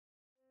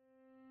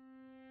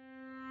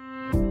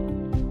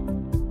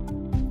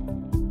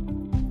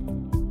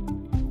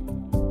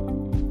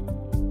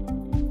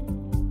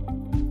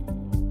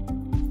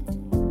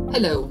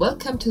Hello,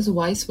 welcome to the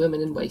Wise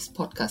Women in Waste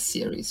podcast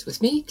series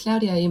with me,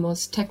 Claudia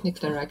Amos,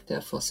 Technical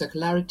Director for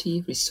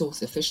Circularity,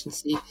 Resource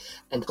Efficiency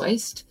and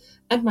Waste,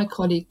 and my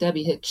colleague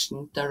Debbie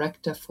Hitchen,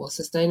 Director for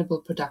Sustainable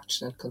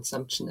Production and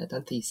Consumption at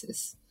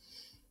Anthesis.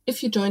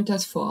 If you joined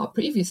us for our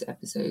previous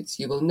episodes,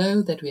 you will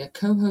know that we are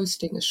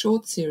co-hosting a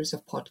short series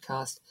of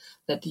podcasts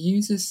that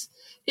uses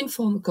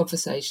informal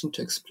conversation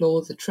to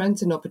explore the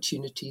trends and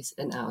opportunities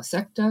in our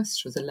sector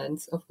through the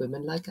lens of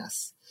women like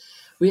us.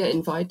 We are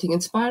inviting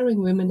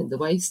inspiring women in the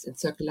waste and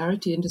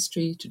circularity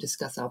industry to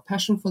discuss our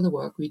passion for the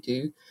work we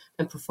do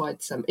and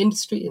provide some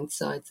industry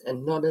insights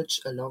and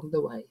knowledge along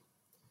the way.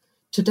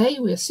 Today,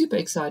 we are super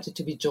excited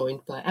to be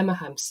joined by Emma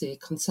Hampsey,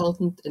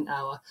 consultant in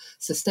our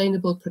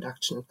Sustainable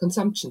Production and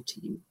Consumption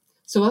team.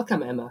 So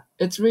welcome, Emma.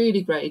 It's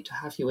really great to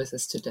have you with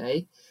us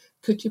today.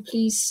 Could you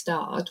please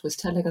start with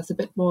telling us a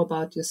bit more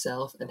about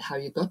yourself and how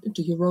you got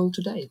into your role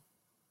today?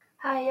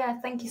 Hi,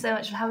 thank you so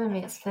much for having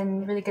me. It's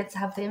been really good to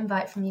have the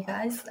invite from you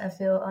guys. I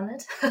feel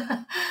honoured.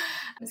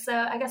 So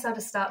I guess I'll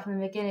just start from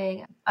the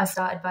beginning. I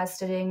started by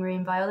studying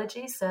marine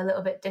biology, so a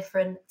little bit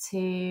different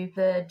to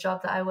the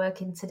job that I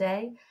work in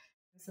today.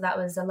 So that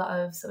was a lot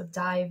of sort of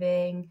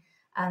diving,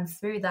 and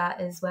through that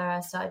is where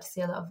I started to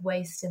see a lot of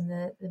waste in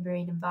the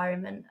marine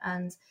environment,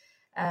 and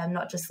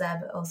not just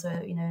there, but also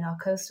in our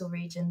coastal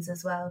regions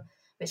as well,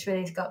 which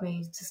really got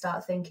me to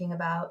start thinking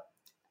about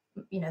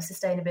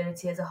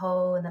sustainability as a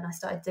whole. And then I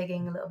started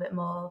digging a little bit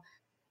more.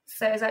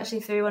 So it was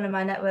actually through one of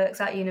my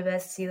networks at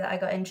university that I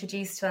got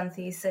introduced to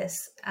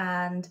Anthesis,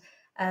 and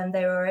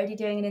they were already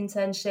doing an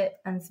internship,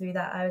 and through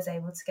that I was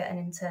able to get an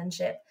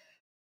internship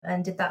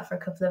and did that for a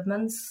couple of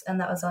months. And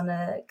that was on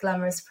a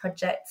glamorous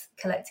project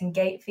collecting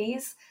gate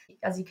fees.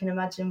 As you can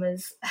imagine,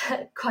 was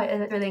quite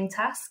a thrilling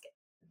task.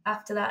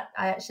 After that,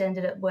 I actually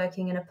ended up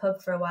working in a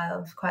pub for a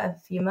while, for quite a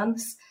few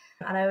months.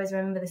 And I always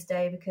remember this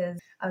day because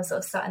I was sort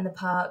of sat in the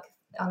park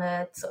on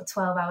a sort of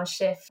 12-hour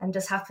shift and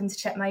just happened to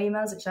check my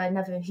emails, which I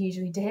never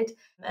usually did,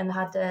 and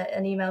had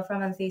an email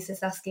from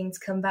Anthesis asking to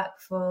come back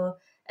for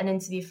an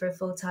interview for a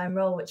full-time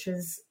role, which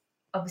was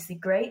obviously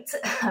great.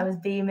 I was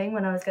beaming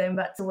when I was going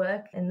back to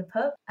work in the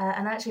pub,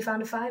 and I actually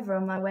found a fiver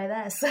on my way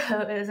there, so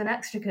it was an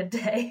extra good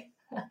day.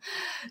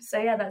 So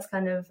yeah, that's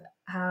kind of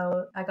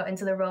how I got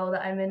into the role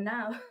that I'm in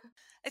now.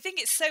 I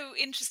think it's so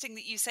interesting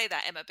that you say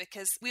that, Emma,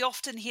 because we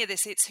often hear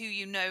this, it's who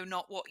you know,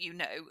 not what you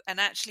know. And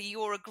actually,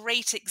 you're a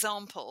great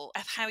example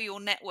of how your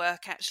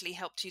network actually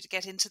helped you to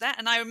get into that.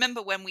 And I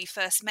remember when we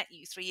first met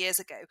you 3 years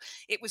ago,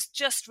 it was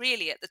just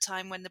really at the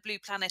time when the Blue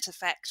Planet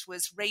Effect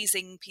was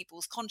raising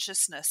people's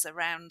consciousness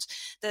around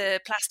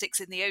the plastics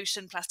in the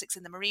ocean, plastics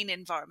in the marine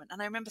environment.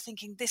 And I remember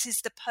thinking, this is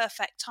the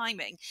perfect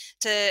timing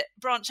to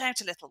branch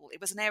out a little.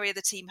 It was an area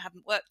the team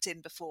hadn't worked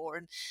in before.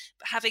 And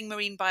having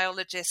marine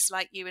biologists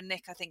like you and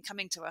Nick, I think,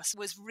 coming to us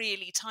was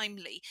really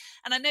timely.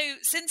 And I know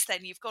since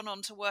then you've gone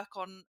on to work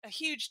on a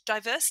huge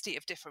diversity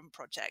of different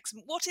projects.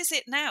 What is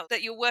it now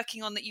that you're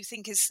working on that you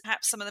think is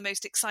perhaps some of the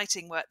most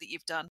exciting work that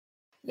you've done?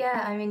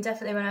 Yeah, I mean,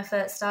 definitely when I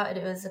first started,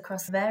 it was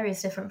across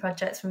various different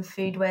projects, from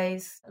food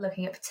waste,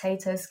 looking at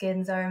potato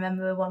skins. I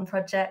remember one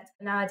project.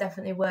 Now I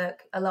definitely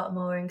work a lot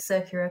more in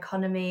circular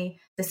economy,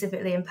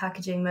 specifically in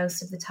packaging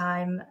most of the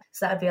time.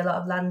 So that would be a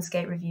lot of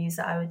landscape reviews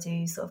that I would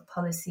do, sort of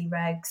policy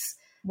regs,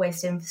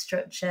 waste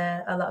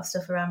infrastructure, a lot of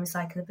stuff around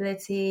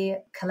recyclability,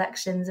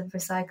 collections of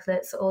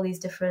recyclates, all these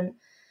different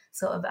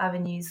sort of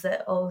avenues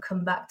that all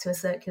come back to a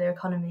circular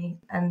economy.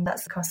 And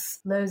that's across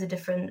loads of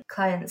different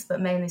clients,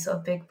 but mainly sort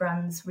of big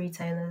brands,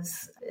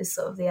 retailers is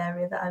sort of the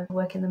area that I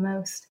work in the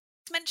most.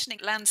 Mentioning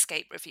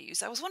landscape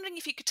reviews, I was wondering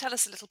if you could tell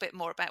us a little bit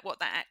more about what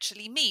that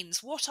actually means.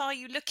 What are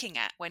you looking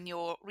at when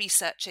you're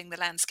researching the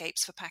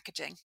landscapes for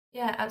packaging?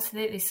 Yeah,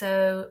 absolutely.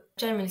 So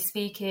generally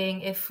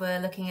speaking, if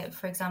we're looking at,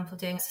 for example,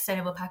 doing a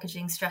sustainable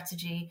packaging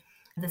strategy,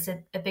 there's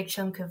a big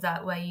chunk of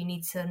that where you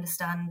need to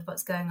understand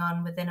what's going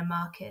on within a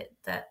market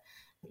that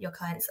your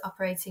client's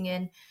operating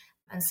in.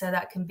 And so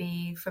that can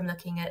be from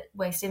looking at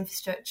waste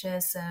infrastructure.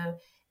 So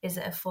is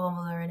it a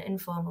formal or an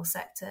informal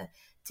sector?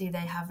 Do they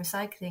have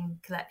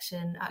recycling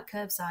collection at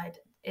curbside?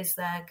 Is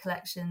there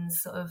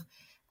collections sort of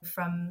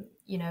from,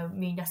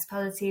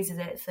 municipalities? Is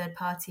it third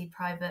party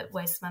private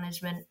waste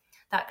management?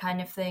 That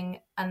kind of thing.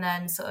 And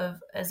then sort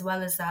of as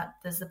well as that,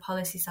 there's the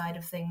policy side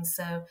of things.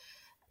 So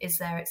is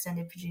there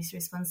extended producer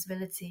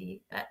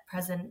responsibility at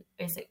present?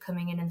 Is it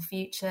coming in the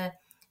future?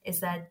 Is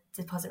there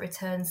deposit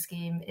return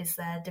scheme? Is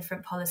there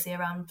different policy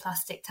around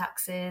plastic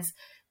taxes,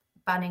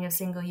 banning of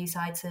single-use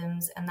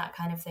items, and that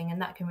kind of thing?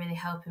 And that can really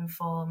help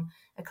inform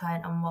a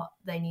client on what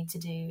they need to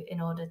do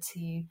in order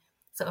to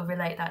sort of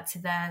relate that to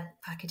their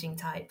packaging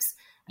types,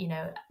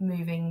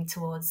 moving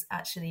towards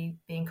actually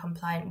being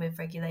compliant with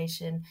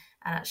regulation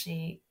and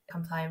actually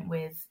compliant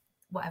with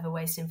whatever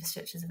waste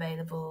infrastructure is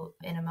available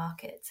in a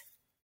market.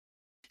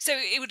 So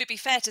would it be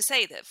fair to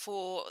say that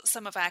for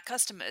some of our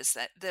customers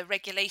that the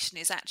regulation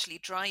is actually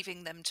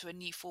driving them to a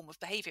new form of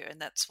behaviour,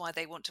 and that's why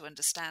they want to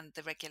understand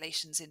the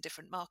regulations in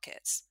different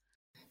markets?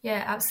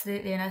 Yeah,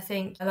 absolutely. And I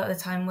think a lot of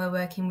the time we're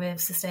working with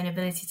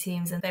sustainability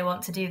teams and they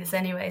want to do this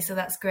anyway, so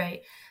that's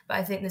great. But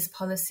I think this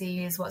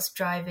policy is what's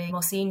driving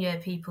more senior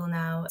people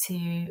now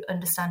to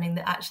understanding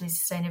that actually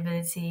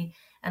sustainability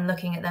and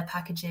looking at their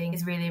packaging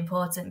is really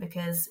important,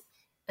 because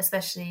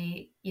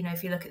especially,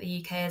 if you look at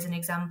the UK as an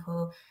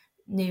example,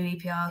 new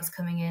EPRs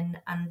coming in,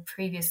 and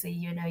previously,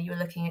 you were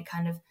looking at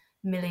kind of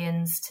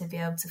millions to be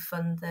able to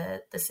fund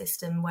the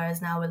system,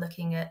 whereas now we're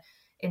looking at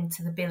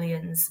into the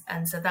billions.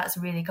 And so that's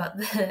really got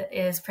the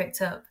ears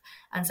pricked up.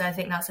 And so I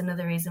think that's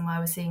another reason why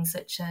we're seeing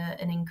such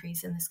an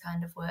increase in this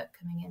kind of work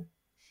coming in.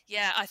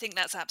 Yeah, I think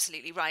that's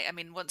absolutely right. I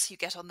mean, once you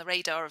get on the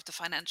radar of the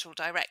financial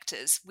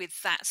directors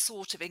with that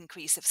sort of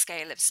increase of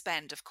scale of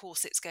spend, of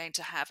course, it's going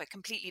to have a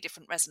completely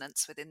different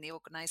resonance within the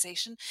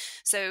organisation.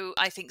 So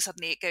I think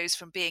suddenly it goes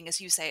from being, as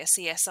you say, a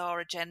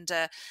CSR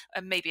agenda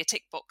and maybe a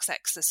tick box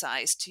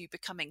exercise to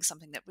becoming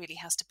something that really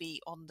has to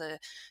be on the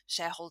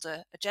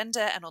shareholder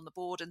agenda and on the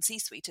board and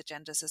C-suite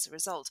agendas as a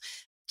result.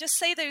 Just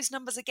say those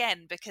numbers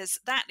again, because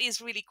that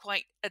is really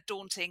quite a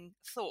daunting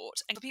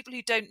thought. And for people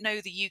who don't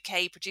know the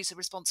UK producer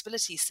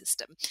responsibility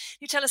system,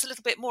 you tell us a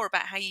little bit more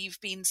about how you've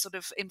been sort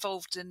of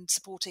involved in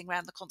supporting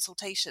around the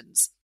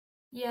consultations.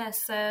 Yeah,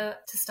 so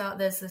to start,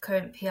 there's the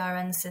current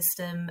PRN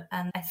system,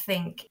 and I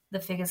think the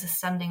figures are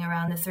standing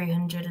around the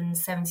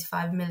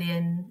 375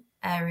 million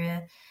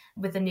area.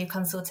 With the new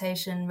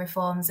consultation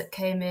reforms that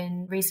came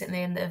in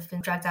recently and that have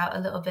been dragged out a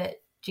little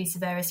bit due to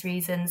various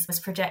reasons, was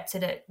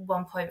projected at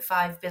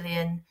 1.5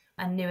 billion,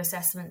 and new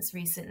assessments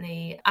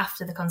recently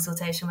after the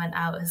consultation went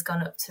out has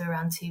gone up to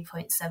around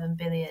 2.7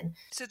 billion.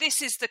 So this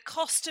is the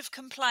cost of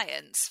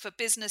compliance for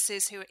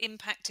businesses who are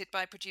impacted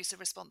by producer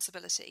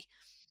responsibility.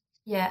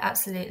 Yeah,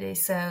 absolutely.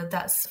 So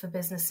that's for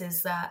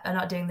businesses that are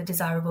not doing the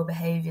desirable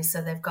behaviour.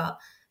 So they've got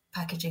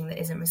packaging that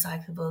isn't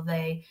recyclable.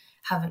 They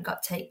haven't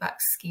got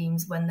take-back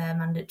schemes when they're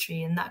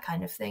mandatory and that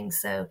kind of thing.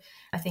 So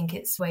I think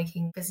it's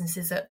waking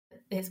businesses up.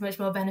 It's much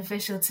more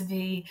beneficial to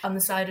be on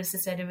the side of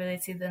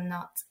sustainability than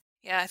not.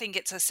 Yeah, I think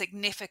it's a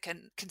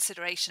significant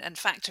consideration and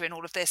factor in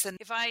all of this. And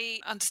if I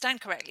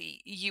understand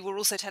correctly, you were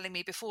also telling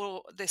me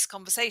before this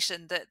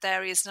conversation that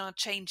there is now a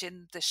change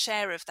in the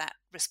share of that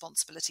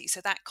responsibility.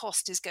 So that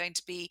cost is going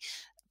to be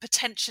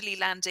potentially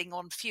landing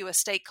on fewer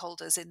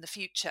stakeholders in the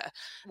future,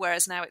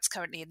 whereas now it's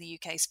currently in the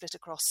UK split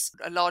across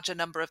a larger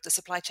number of the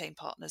supply chain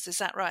partners. Is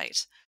that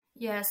right?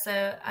 Yeah,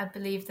 so I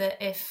believe that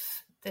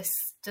if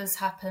this does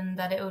happen,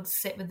 that it would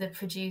sit with the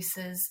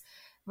producers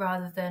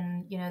rather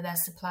than, their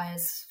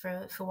suppliers,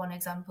 for one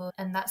example.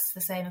 And that's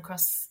the same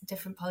across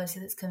different policy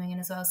that's coming in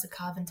as well. So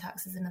carbon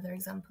tax is another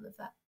example of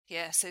that.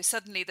 Yeah, so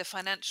suddenly the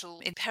financial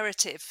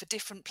imperative for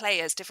different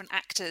players, different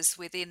actors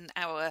within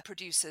our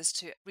producers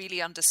to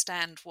really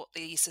understand what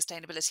the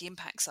sustainability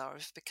impacts are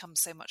have become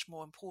so much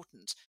more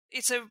important.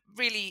 It's a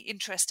really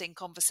interesting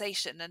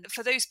conversation. And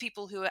for those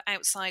people who are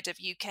outside of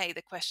UK,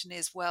 the question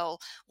is, well,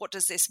 what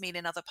does this mean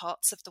in other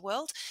parts of the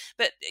world?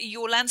 But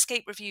your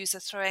landscape reviews are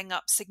throwing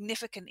up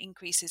significant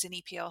increases in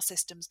EPR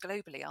systems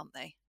globally, aren't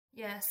they?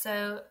 Yeah,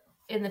 so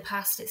in the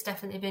past, it's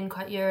definitely been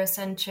quite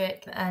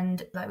Eurocentric.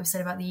 And like we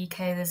said about the UK,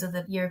 there's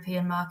other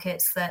European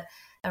markets that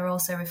are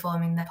also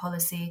reforming their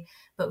policy,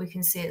 but we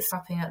can see it's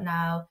cropping up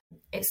now.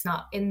 It's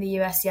not in the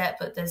US yet,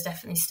 but there's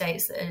definitely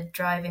states that are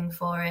driving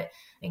for it,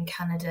 in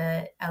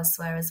Canada,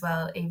 elsewhere as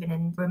well, even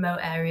in remote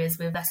areas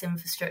with less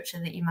infrastructure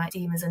that you might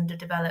deem as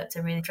underdeveloped,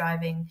 are really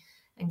driving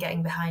and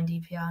getting behind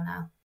EPR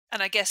now.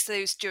 And I guess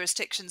those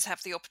jurisdictions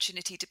have the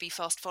opportunity to be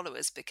fast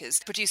followers, because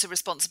producer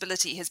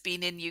responsibility has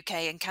been in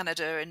UK and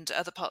Canada and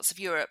other parts of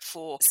Europe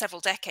for several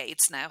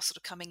decades now, sort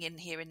of coming in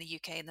here in the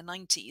UK in the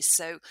 90s.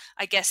 So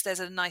I guess there's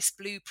a nice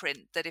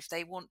blueprint that if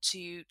they want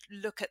to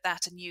look at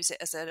that and use it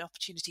as an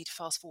opportunity to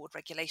fast forward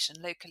regulation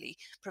locally,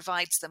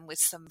 provides them with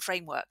some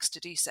frameworks to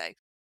do so.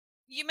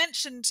 You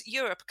mentioned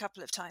Europe a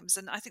couple of times,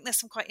 and I think there's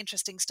some quite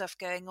interesting stuff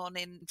going on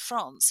in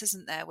France,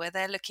 isn't there, where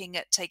they're looking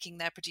at taking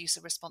their producer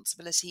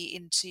responsibility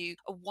into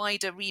a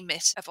wider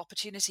remit of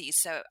opportunities.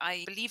 So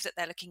I believe that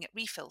they're looking at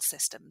refill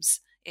systems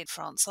in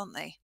France, aren't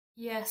they?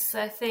 Yes,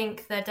 I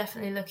think they're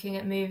definitely looking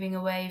at moving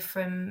away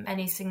from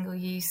any single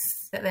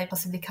use that they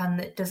possibly can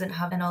that doesn't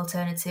have an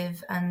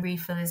alternative, and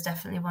refill is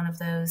definitely one of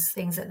those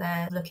things that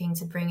they're looking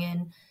to bring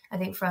in. I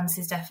think France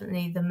is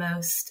definitely the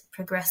most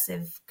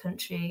progressive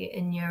country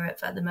in Europe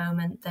at the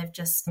moment. They've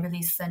just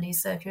released their new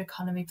circular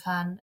economy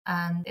plan,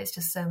 and it's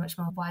just so much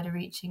more wider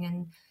reaching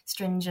and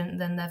stringent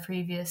than their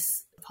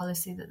previous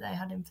policy that they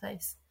had in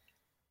place.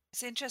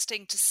 It's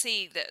interesting to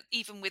see that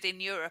even within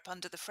Europe,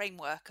 under the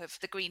framework of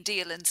the Green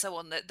Deal and so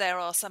on, that there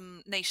are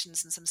some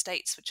nations and some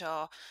states which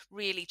are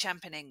really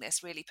championing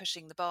this, really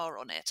pushing the bar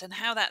on it, and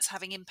how that's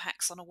having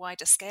impacts on a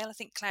wider scale. I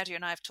think Claudia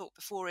and I have talked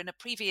before in a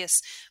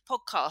previous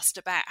podcast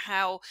about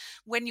how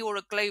when you're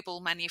a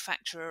global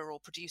manufacturer or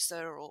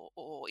producer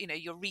or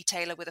you're a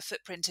retailer with a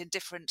footprint in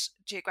different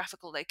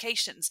geographical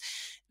locations,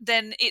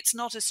 then it's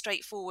not as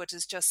straightforward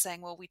as just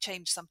saying, well, we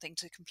changed something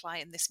to comply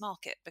in this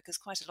market, because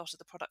quite a lot of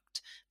the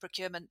product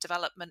procurement,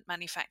 development,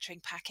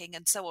 manufacturing, packing,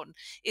 and so on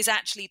is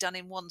actually done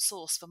in one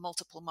source for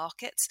multiple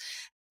markets.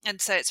 And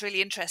so it's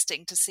really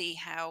interesting to see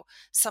how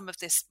some of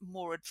this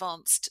more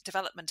advanced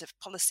development of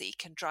policy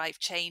can drive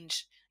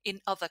change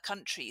in other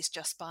countries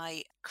just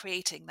by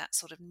creating that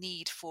sort of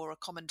need for a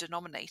common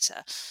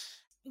denominator.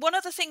 One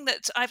other thing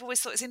that I've always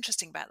thought is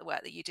interesting about the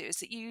work that you do is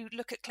that you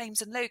look at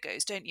claims and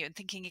logos, don't you? And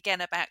thinking again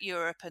about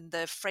Europe and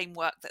the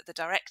framework that the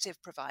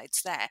directive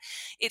provides there,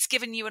 it's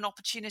given you an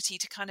opportunity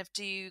to kind of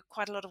do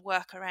quite a lot of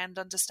work around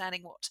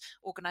understanding what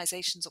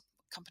organisations or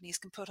companies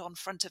can put on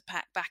front of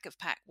pack, back of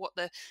pack, what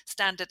the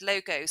standard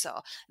logos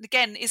are. And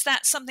again, is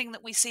that something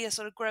that we see a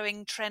sort of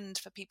growing trend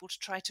for people to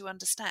try to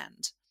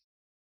understand?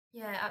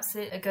 Yeah,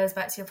 absolutely. It goes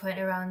back to your point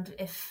around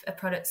if a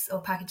product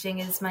or packaging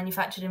is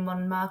manufactured in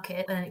one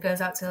market and it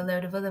goes out to a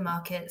load of other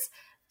markets,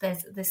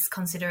 there's this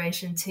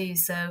consideration too.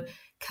 So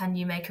can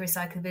you make a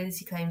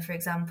recyclability claim, for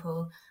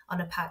example,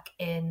 on a pack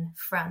in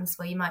France?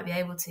 Well, you might be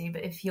able to,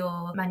 but if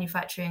you're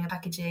manufacturing a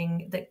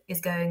packaging that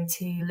is going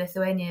to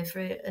Lithuania,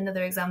 for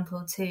another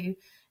example too,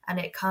 and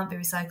it can't be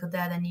recycled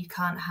there, then you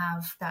can't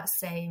have that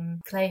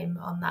same claim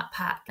on that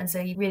pack. And so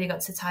you really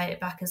got to tie it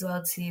back as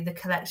well to the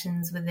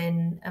collections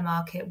within a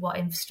market, what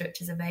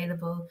infrastructure is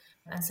available.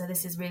 And so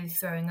this is really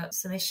throwing up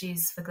some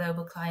issues for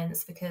global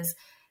clients because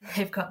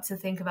they've got to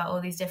think about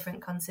all these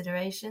different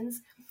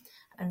considerations.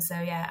 And so,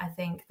 yeah, I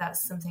think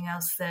that's something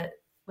else that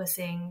we're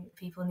seeing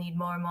people need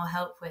more and more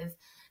help with,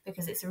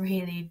 because it's a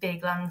really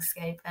big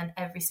landscape and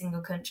every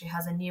single country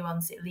has a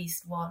nuance, at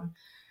least one.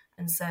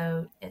 And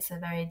so it's a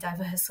very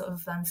diverse sort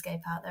of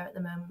landscape out there at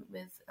the moment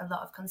with a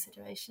lot of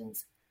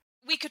considerations.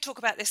 We could talk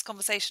about this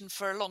conversation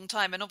for a long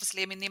time. And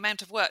obviously, I mean, the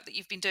amount of work that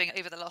you've been doing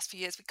over the last few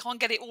years, we can't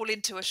get it all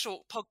into a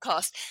short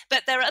podcast.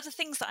 But there are other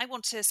things that I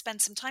want to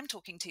spend some time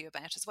talking to you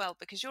about as well,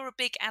 because you're a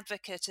big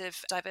advocate of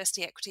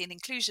diversity, equity and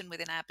inclusion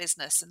within our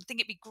business. And I think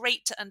it'd be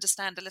great to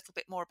understand a little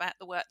bit more about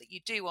the work that you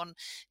do on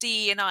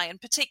DE&I,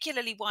 and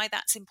particularly why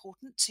that's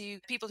important to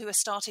people who are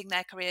starting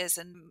their careers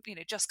and, you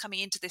know, just coming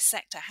into this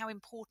sector, how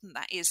important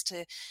that is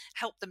to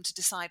help them to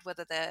decide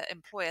whether the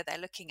employer they're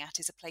looking at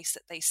is a place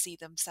that they see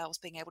themselves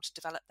being able to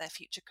develop their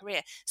future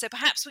career. So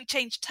perhaps we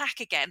change tack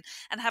again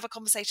and have a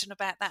conversation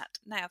about that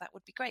now. That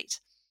would be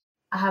great.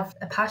 I have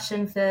a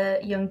passion for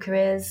young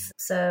careers,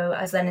 so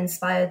I was then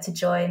inspired to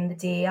join the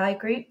DEI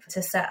group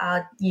to set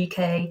our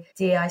UK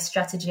DEI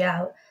strategy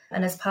out.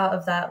 And as part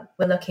of that,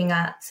 we're looking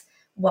at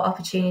what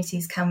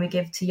opportunities can we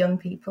give to young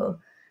people.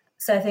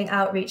 So I think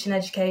outreach and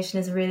education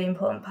is a really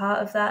important part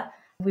of that.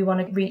 We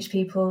want to reach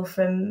people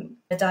from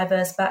a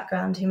diverse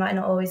background who might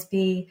not always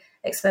be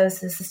exposed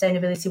to the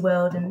sustainability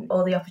world and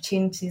all the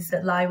opportunities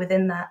that lie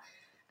within that.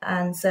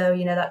 And so,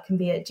 you know, that can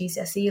be at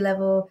GCSE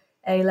level,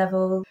 A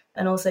level,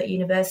 and also at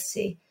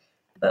university.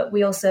 But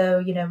we also,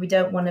 you know, we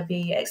don't want to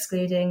be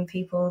excluding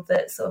people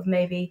that sort of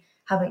maybe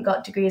haven't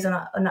got degrees or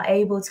are not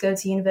able to go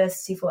to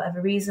university for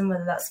whatever reason,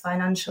 whether that's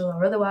financial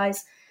or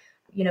otherwise.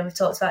 You know, we've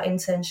talked about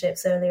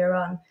internships earlier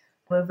on.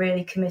 We're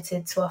really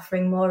committed to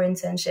offering more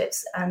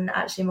internships, and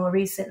actually more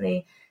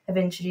recently have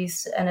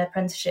introduced an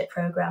apprenticeship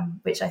programme,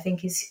 which I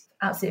think is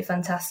absolutely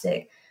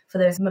fantastic for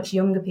those much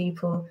younger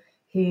people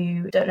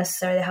who don't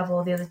necessarily have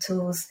all the other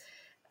tools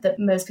that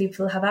most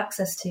people have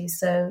access to.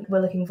 So we're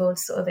looking forward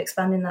to sort of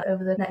expanding that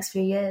over the next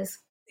few years.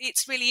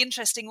 It's really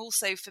interesting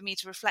also for me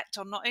to reflect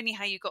on not only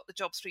how you got the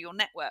job through your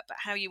network, but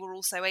how you were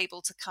also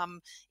able to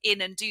come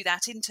in and do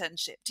that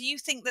internship. Do you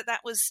think that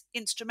that was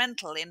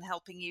instrumental in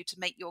helping you to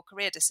make your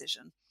career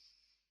decision?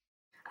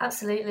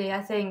 Absolutely.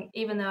 I think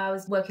even though I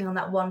was working on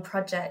that one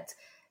project,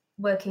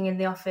 working in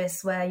the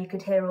office where you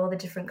could hear all the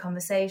different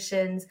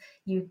conversations,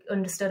 you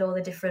understood all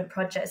the different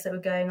projects that were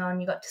going on,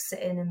 you got to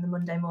sit in the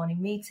Monday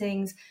morning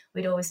meetings,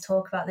 we'd always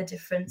talk about the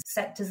different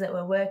sectors that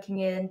we're working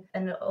in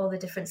and all the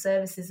different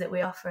services that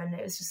we offer. And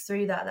it was just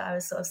through that I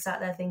was sort of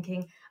sat there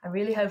thinking, I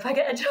really hope I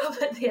get a job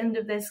at the end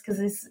of this, because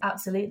this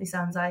absolutely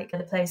sounds like the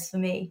place for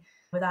me.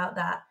 Without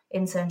that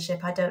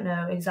internship, I don't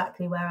know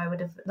exactly where I would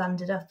have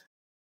landed up.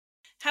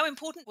 How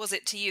important was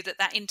it to you that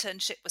that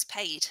internship was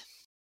paid?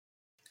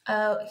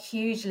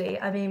 Hugely.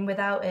 I mean,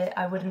 without it,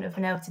 I wouldn't have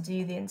been able to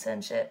do the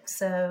internship.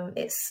 So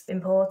it's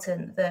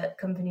important that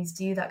companies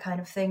do that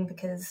kind of thing,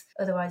 because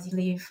otherwise you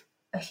leave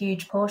a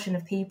huge portion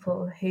of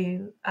people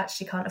who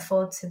actually can't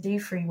afford to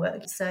do free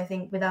work. So I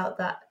think without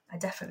that, I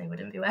definitely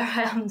wouldn't be where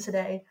I am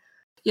today.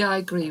 Yeah, I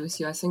agree with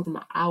you. I think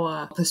from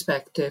our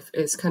perspective,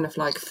 it's kind of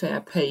like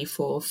fair pay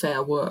for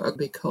fair work,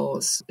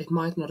 because it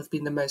might not have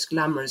been the most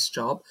glamorous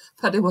job,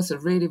 but it was a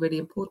really, really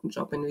important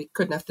job, and we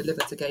couldn't have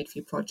delivered the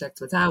Gateview project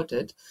without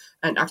it.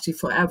 And actually,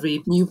 for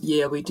every new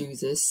year we do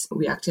this,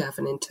 we actually have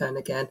an intern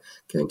again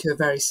going through a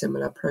very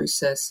similar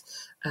process.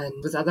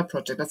 And with other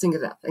projects, I think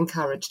that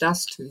encouraged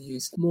us to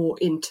use more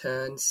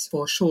interns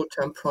for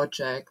short-term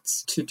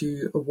projects, to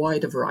do a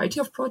wider variety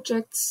of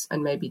projects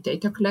and maybe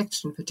data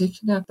collection in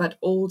particular, but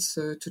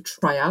also to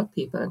try out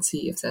people and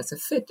see if there's a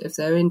fit, if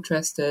they're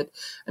interested.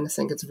 And I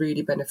think it's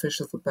really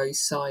beneficial for both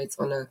sides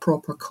on a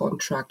proper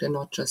contract and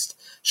not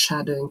just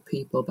shadowing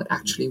people, but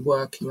actually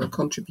working and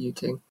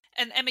contributing.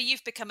 And Emma,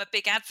 you've become a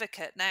big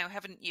advocate now,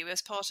 haven't you,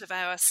 as part of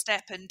our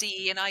STEP and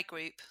DE&I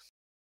group?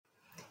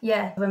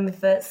 Yeah, when we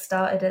first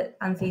started at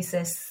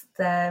Anthesis,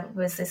 there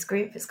was this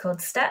group, it's called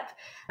STEP,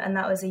 and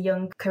that was a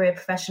young career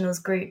professionals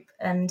group.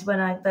 And when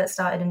I first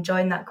started and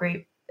joined that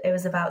group, it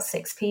was about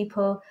 6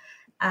 people,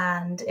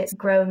 and it's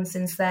grown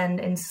since then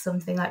into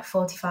something like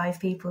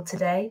 45 people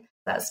today.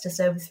 That's just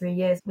over 3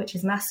 years, which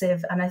is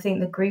massive. And I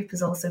think the group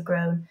has also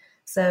grown.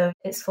 So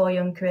it's for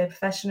young career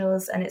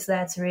professionals, and it's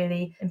there to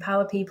really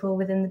empower people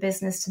within the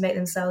business to make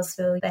themselves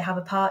feel they have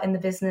a part in the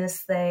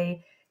business.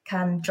 They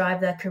can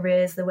drive their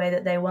careers the way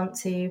that they want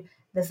to.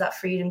 There's that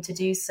freedom to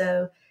do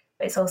so.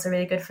 It's also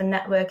really good for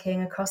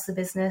networking across the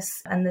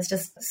business. And there's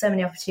just so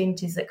many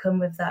opportunities that come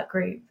with that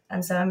group.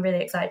 And so I'm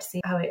really excited to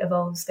see how it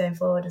evolves going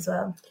forward as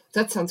well.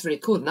 That sounds really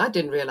cool. And I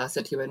didn't realise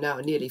that you were now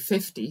nearly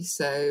 50.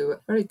 So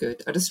very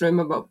good. I just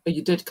remember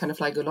you did kind of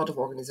like a lot of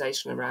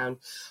organisation around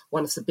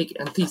one of the big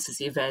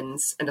Anthesis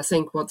events. And I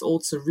think what's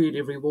also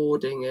really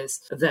rewarding is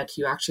that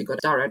you actually got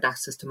direct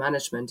access to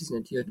management,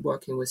 isn't it? You're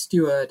working with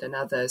Stuart and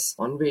others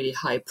on really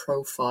high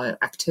profile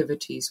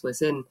activities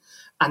within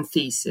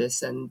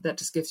Anthesis. And that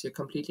just gives you a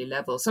completely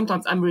level.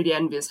 Sometimes I'm really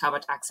envious how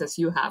much access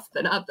you have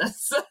than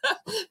others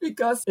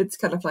because it's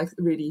kind of like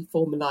really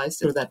formalized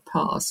through that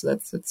path. So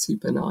that's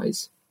super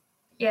nice.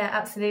 Yeah,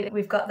 absolutely.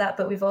 We've got that,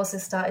 but we've also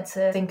started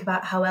to think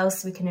about how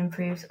else we can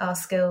improve our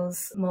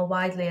skills more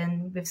widely.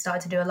 And we've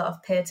started to do a lot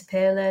of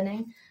peer-to-peer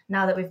learning.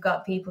 Now that we've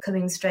got people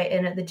coming straight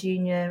in at the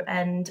junior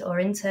end or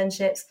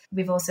internships,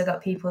 we've also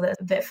got people that are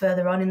a bit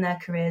further on in their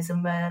careers,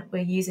 and we're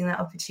using that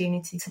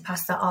opportunity to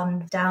pass that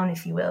on down,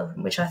 if you will,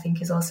 which I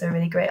think is also a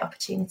really great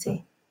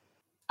opportunity.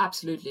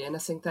 Absolutely. And I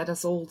think that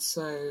is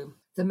also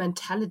the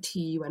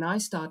mentality. When I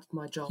started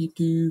my job, you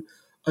do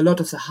a lot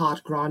of the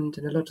hard grunt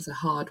and a lot of the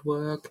hard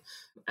work,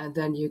 and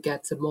then you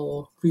get the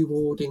more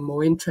rewarding,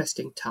 more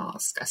interesting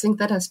task. I think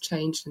that has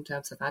changed in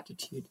terms of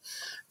attitude,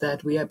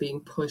 that we are being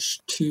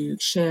pushed to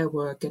share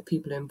work, get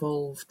people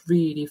involved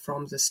really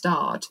from the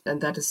start. And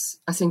that is,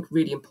 I think,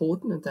 really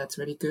important, and that's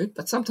really good.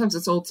 But sometimes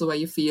it's also where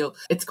you feel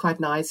it's quite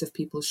nice if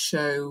people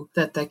show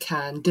that they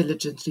can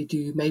diligently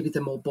do maybe the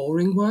more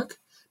boring work,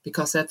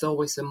 because that's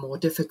always the more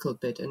difficult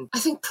bit. And I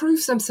think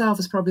prove themselves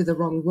is probably the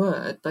wrong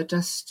word, but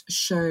just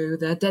show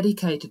they're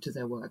dedicated to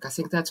their work. I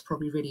think that's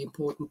probably really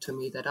important to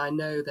me, that I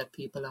know that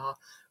people are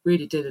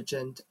really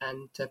diligent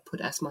and put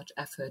as much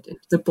effort in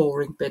the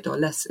boring bit or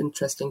less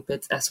interesting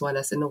bits as well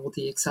as in all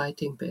the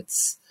exciting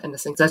bits. And I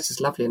think that's just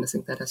lovely, and I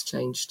think that has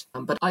changed.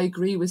 But I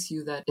agree with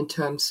you that in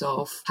terms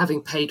of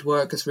having paid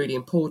work is really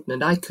important,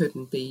 and I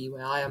couldn't be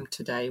where I am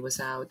today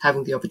without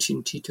having the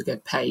opportunity to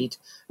get paid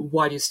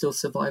while you still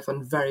survive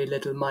on very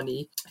little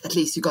money. At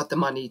least you got the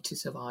money to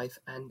survive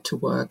and to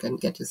work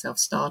and get yourself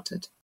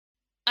started.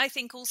 I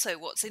think also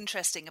what's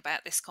interesting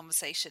about this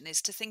conversation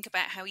is to think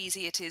about how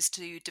easy it is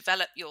to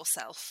develop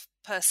yourself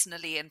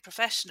personally and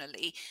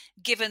professionally,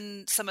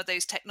 given some of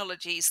those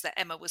technologies that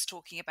Emma was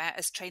talking about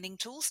as training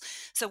tools.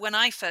 So when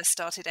I first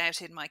started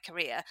out in my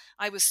career,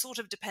 I was sort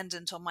of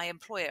dependent on my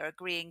employer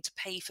agreeing to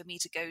pay for me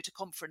to go to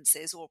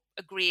conferences, or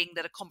agreeing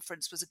that a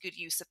conference was a good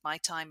use of my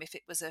time if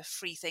it was a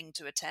free thing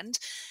to attend.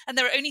 And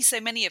there are only so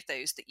many of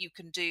those that you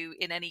can do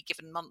in any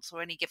given month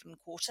or any given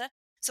quarter.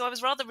 So I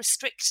was rather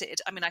restricted.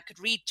 I mean, I could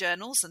read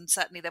journals, and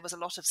certainly there was a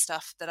lot of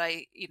stuff that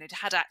I,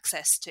 had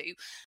access to,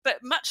 but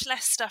much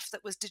less stuff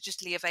that was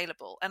digitally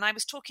available. And I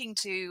was talking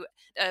to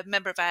a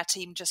member of our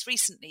team just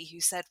recently who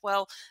said,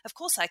 well, of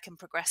course I can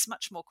progress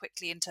much more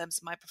quickly in terms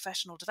of my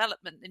professional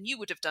development than you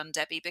would have done,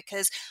 Debbie,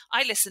 because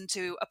I listened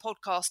to a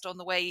podcast on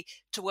the way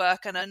to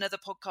work and another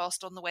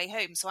podcast on the way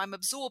home. So I'm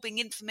absorbing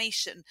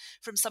information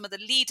from some of the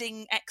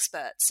leading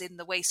experts in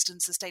the waste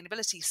and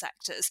sustainability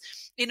sectors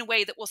in a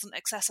way that wasn't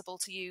accessible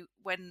to you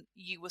when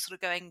you were sort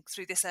of going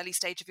through this early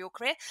stage of your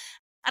career.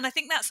 And I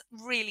think that's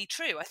really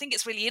true. I think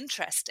it's really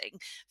interesting,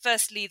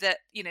 firstly, that,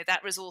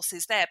 that resource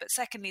is there, but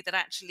secondly, that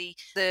actually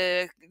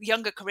the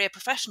younger career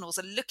professionals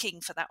are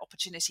looking for that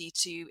opportunity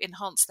to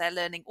enhance their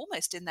learning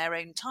almost in their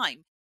own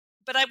time.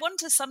 But I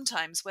wonder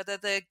sometimes whether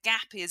the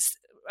gap is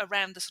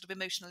around the sort of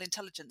emotional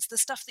intelligence, the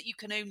stuff that you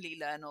can only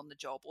learn on the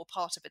job or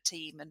part of a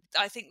team. And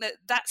I think that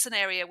that's an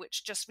area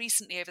which just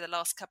recently, over the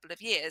last couple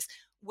of years,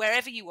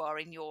 wherever you are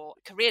in your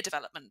career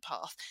development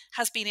path,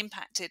 has been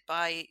impacted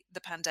by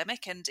the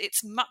pandemic. And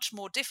it's much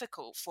more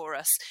difficult for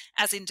us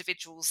as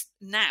individuals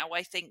now,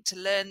 I think, to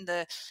learn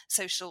the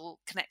social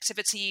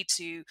connectivity,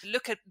 to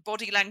look at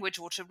body language,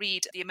 or to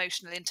read the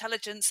emotional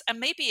intelligence. And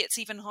maybe it's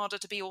even harder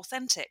to be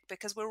authentic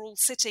because we're all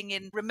sitting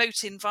in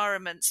remote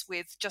environments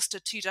with just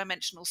a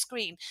two-dimensional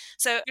screen.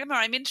 So, Emma,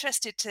 I'm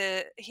interested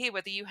to hear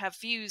whether you have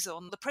views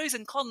on the pros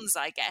and cons,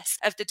 I guess,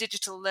 of the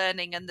digital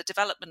learning and the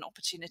development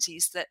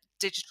opportunities that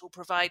digital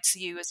provides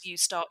you as you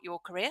start your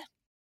career.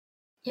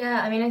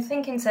 Yeah, I mean, I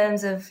think in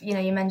terms of, you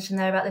mentioned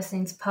there about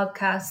listening to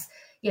podcasts,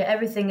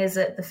 everything is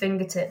at the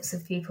fingertips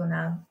of people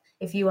now.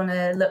 If you want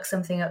to look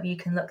something up, you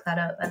can look that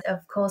up. And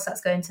of course,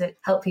 that's going to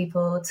help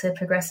people to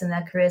progress in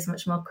their careers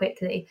much more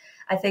quickly.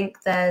 I think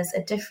there's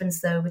a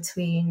difference, though,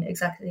 between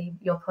exactly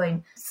your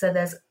point. So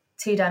there's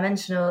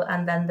two-dimensional,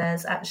 and then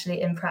there's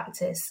actually in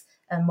practice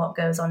and what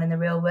goes on in the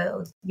real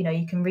world.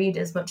 You can read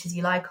as much as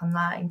you like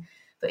online,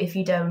 But if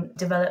you don't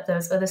develop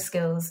those other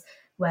skills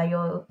where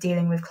you're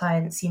dealing with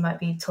clients, you might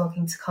be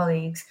talking to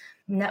colleagues,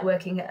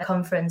 networking at a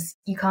conference,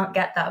 you can't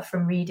get that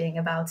from reading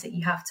about it.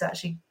 You have to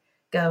actually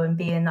go and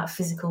be in that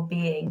physical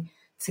being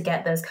to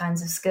get those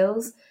kinds of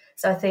skills.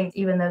 So I think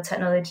even though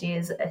technology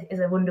is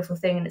a wonderful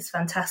thing and it's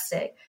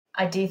fantastic,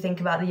 I do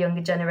think about the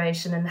younger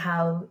generation and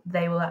how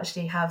they will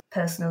actually have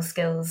personal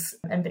skills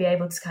and be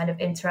able to kind of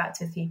interact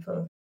with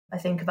people. I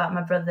think about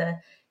my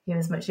brother, who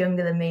is much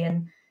younger than me,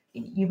 and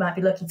you might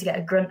be lucky to get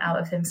a grunt out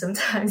of him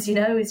sometimes,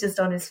 he's just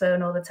on his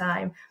phone all the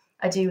time.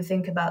 I do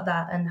think about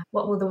that and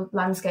what will the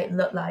landscape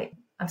look like?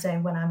 I'm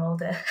saying when I'm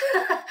older,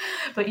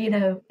 but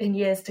in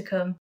years to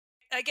come.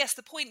 I guess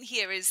the point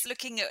here is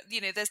looking at,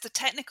 there's the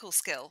technical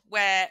skill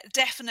where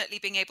definitely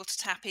being able to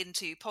tap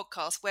into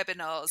podcasts,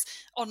 webinars,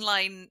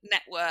 online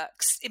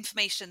networks,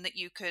 information that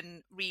you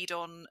can read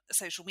on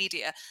social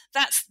media,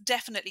 that's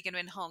definitely going to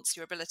enhance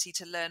your ability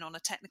to learn on a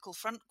technical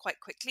front quite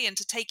quickly and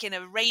to take in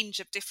a range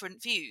of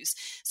different views.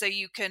 So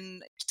you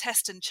can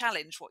test and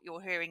challenge what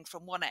you're hearing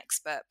from one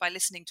expert by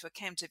listening to a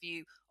counter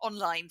view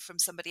online from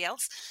somebody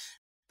else.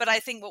 But I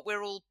think what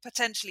we're all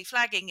potentially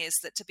flagging is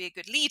that to be a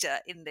good leader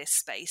in this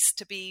space,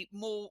 to be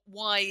more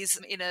wise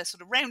in a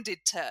sort of rounded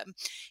term,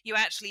 you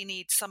actually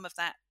need some of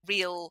that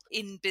real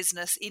in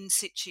business, in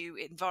situ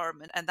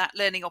environment and that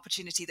learning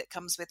opportunity that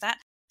comes with that.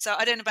 So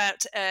I don't know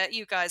about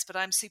you guys, but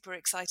I'm super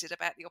excited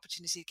about the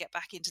opportunity to get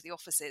back into the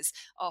offices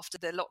after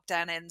the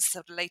lockdown ends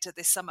sort of later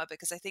this summer,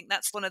 because I think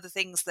that's one of the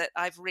things that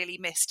I've really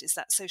missed is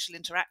that social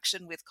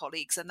interaction with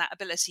colleagues and that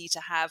ability to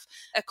have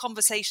a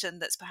conversation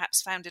that's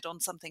perhaps founded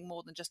on something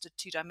more than just a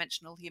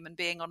two-dimensional human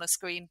being on a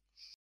screen.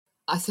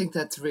 I think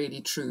that's really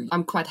true.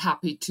 I'm quite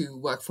happy to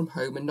work from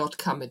home and not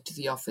come into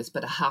the office,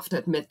 but I have to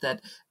admit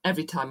that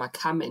every time I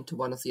come into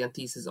one of the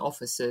Anthesis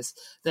offices,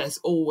 there's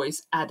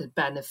always added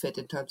benefit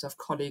in terms of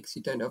colleagues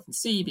you don't often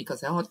see because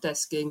they're hot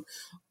desking,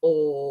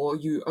 or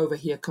you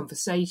overhear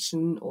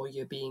conversation, or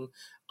you're being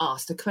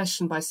asked a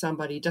question by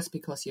somebody just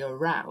because you're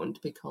around,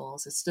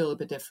 because it's still a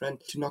bit different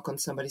to knock on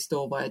somebody's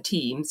door via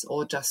Teams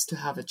or just to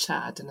have a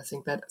chat. And I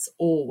think that's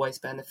always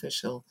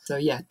beneficial. So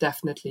yeah,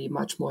 definitely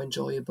much more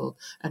enjoyable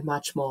and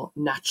much more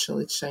natural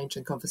exchange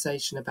and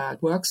conversation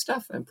about work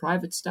stuff and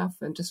private stuff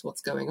and just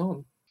what's going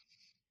on.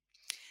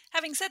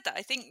 Having said that,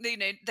 I think,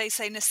 they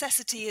say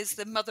necessity is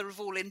the mother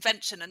of all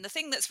invention. And the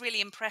thing that's really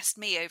impressed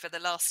me over the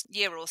last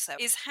year or so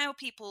is how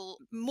people,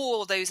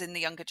 more those in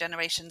the younger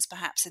generations,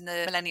 perhaps in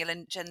the millennial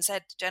and Gen Z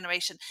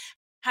generation,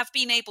 have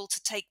been able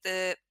to take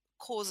the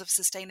cause of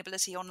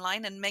sustainability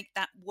online and make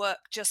that work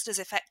just as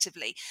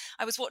effectively.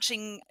 I was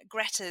watching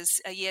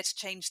Greta's A Year to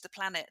Change the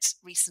Planet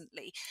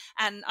recently,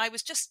 and I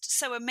was just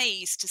so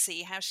amazed to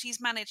see how she's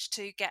managed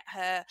to get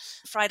her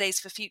Fridays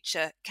for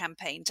Future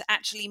campaign to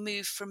actually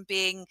move from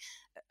being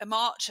a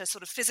march, a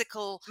sort of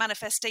physical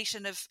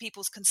manifestation of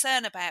people's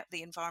concern about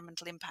the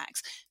environmental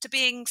impacts, to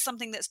being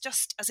something that's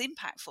just as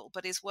impactful,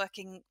 but is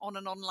working on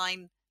an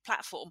online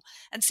platform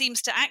and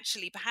seems to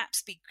actually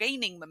perhaps be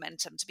gaining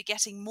momentum, to be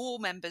getting more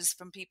members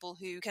from people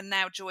who can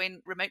now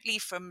join remotely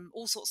from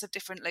all sorts of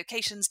different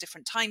locations,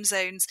 different time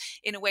zones,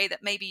 in a way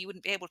that maybe you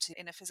wouldn't be able to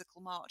in a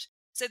physical march.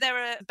 So there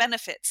are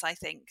benefits, I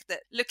think,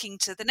 that looking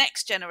to the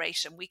next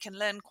generation, we can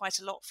learn quite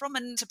a lot from.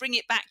 And to bring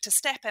it back to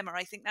STEP, Emma,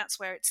 I think that's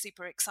where it's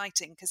super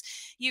exciting, because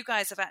you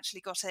guys have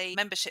actually got a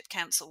membership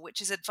council, which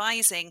is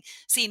advising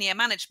senior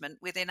management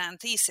within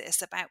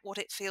Anthesis about what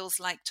it feels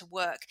like to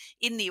work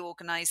in the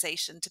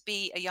organisation, to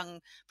be a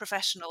young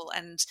professional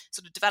and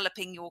sort of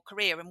developing your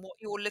career and what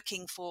you're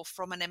looking for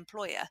from an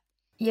employer.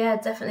 Yeah,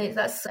 definitely.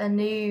 That's a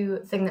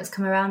new thing that's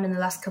come around in the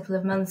last couple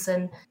of months.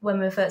 And when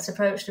we were first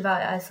approached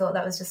about it, I thought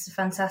that was just a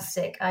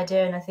fantastic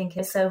idea. And I think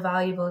it's so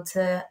valuable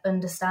to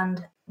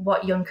understand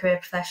what young career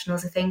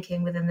professionals are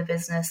thinking within the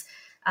business.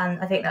 And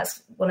I think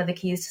that's one of the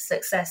keys to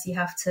success. You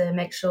have to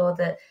make sure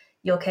that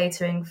you're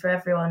catering for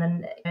everyone.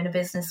 And in a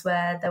business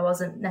where there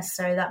wasn't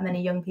necessarily that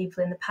many young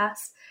people in the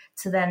past,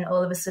 to then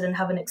all of a sudden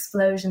have an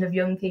explosion of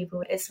young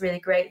people, it's really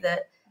great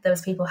that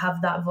those people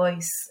have that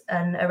voice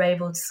and are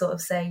able to sort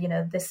of say,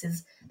 this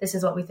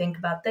is what we think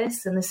about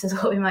this, and this is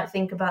what we might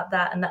think about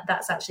that, and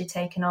that's actually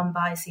taken on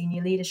by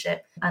senior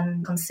leadership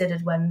and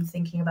considered when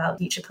thinking about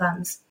future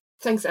plans.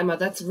 Thanks, Emma.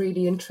 That's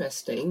really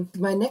interesting.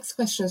 My next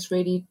question is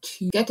really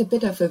to get a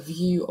bit of a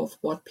view of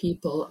what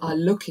people are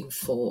looking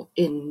for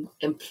in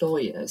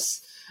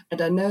employers. And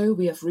I know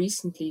we have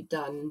recently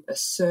done a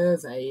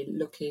survey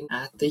looking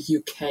at the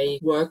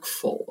UK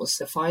workforce.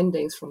 The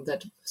findings from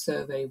that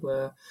survey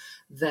were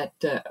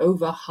that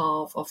over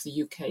half of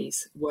the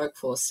UK's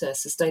workforce says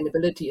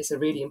sustainability is a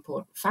really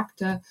important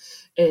factor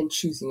in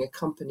choosing a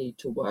company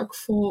to work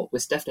for,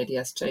 which definitely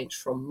has changed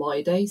from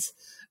my days.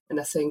 And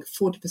I think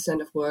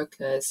 40% of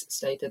workers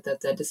stated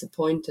that they're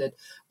disappointed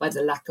by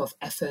the lack of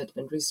effort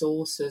and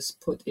resources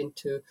put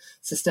into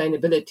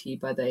sustainability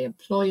by their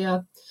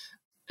employer.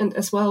 And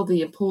as well,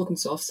 the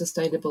importance of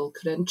sustainable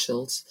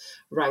credentials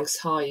ranks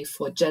high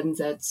for Gen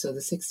Z, so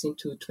the 16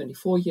 to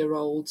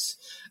 24-year-olds,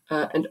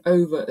 and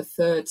over a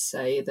third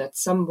say that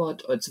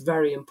somewhat, or it's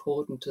very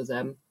important to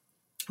them,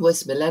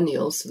 with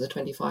millennials, so the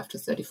 25 to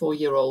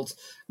 34-year-olds,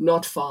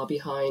 not far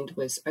behind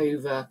with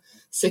over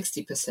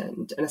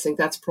 60%. And I think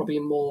that's probably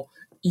more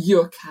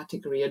your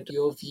category and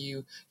your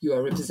view you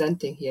are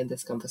representing here in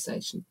this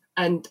conversation.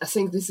 And I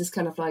think this is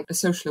kind of like a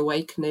social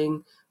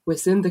awakening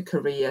within the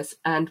careers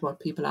and what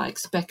people are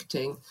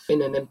expecting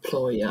in an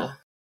employer.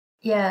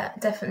 Yeah,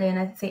 definitely. And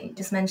I think you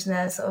just mentioned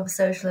there sort of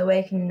social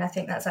awakening. I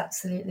think that's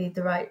absolutely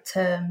the right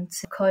term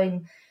to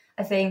coin.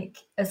 I think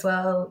as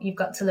well, you've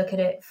got to look at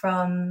it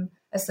from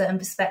a certain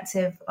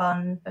perspective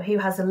on who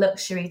has the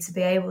luxury to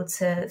be able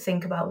to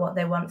think about what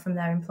they want from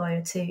their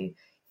employer too.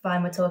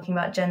 Fine, we're talking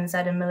about Gen Z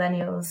and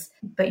millennials,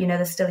 but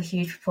there's still a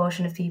huge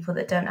proportion of people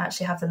that don't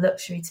actually have the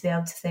luxury to be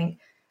able to think,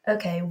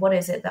 okay, what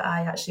is it that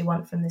I actually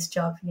want from this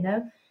job?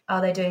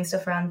 Are they doing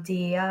stuff around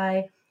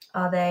DEI?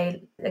 Are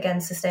they, again,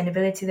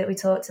 sustainability that we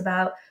talked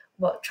about?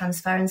 What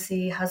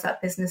transparency has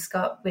that business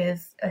got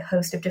with a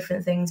host of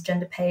different things,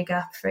 gender pay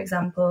gap, for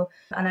example?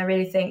 And I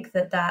really think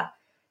that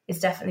is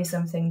definitely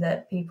something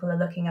that people are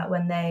looking at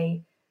when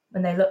they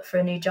look for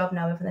a new job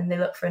now, when they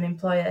look for an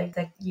employer.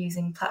 They're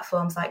using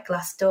platforms like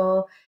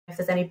Glassdoor. If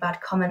there's any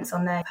bad comments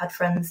on there, I've had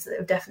friends that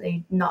have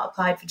definitely not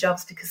applied for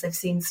jobs because they've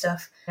seen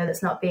stuff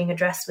that's not being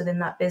addressed within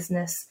that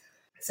business.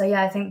 So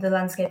yeah, I think the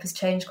landscape has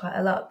changed quite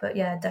a lot, but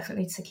yeah,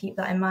 definitely to keep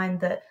that in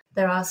mind, that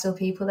there are still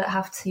people that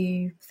have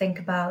to think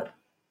about,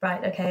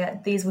 right, okay,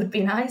 these would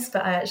be nice,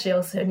 but I actually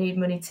also need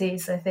money too.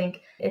 So I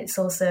think it's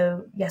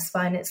also, yes,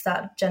 fine, it's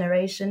that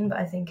generation, but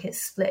I think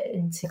it's split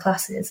into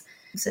classes.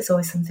 So it's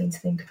always something to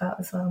think about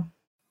as well.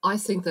 I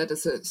think that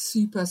is a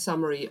super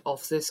summary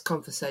of this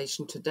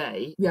conversation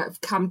today. We have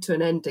come to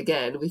an end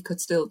again. We could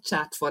still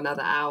chat for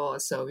another hour or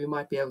so. We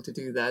might be able to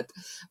do that.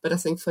 But I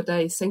think for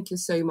today, thank you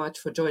so much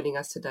for joining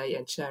us today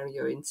and sharing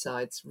your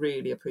insights.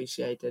 Really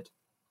appreciate it.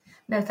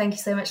 No, thank you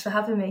so much for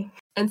having me.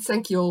 And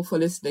thank you all for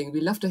listening. We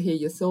love to hear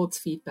your thoughts,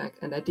 feedback,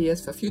 and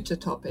ideas for future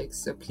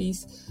topics. So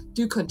please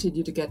do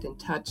continue to get in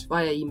touch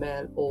via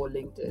email or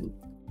LinkedIn.